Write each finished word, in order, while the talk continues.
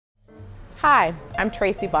Hi, I'm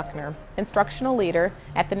Traci Buckner, Instructional Leader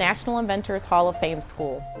at the National Inventors Hall of Fame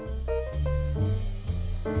School.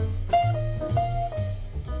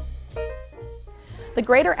 The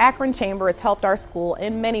Greater Akron Chamber has helped our school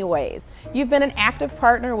in many ways. You've been an active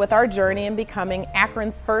partner with our journey in becoming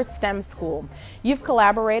Akron's first STEM school. You've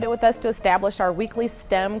collaborated with us to establish our weekly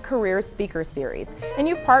STEM Career Speaker Series, and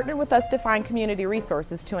you've partnered with us to find community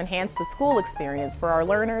resources to enhance the school experience for our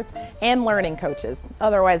learners and learning coaches,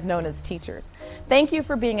 otherwise known as teachers. Thank you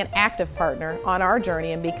for being an active partner on our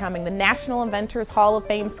journey in becoming the National Inventors Hall of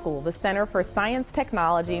Fame School, the Center for Science,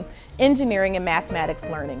 Technology, Engineering, and Mathematics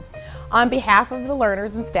Learning. On behalf of the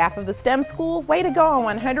learners and staff of the STEM school, way to go on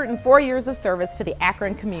 104 years of service to the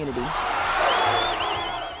Akron community.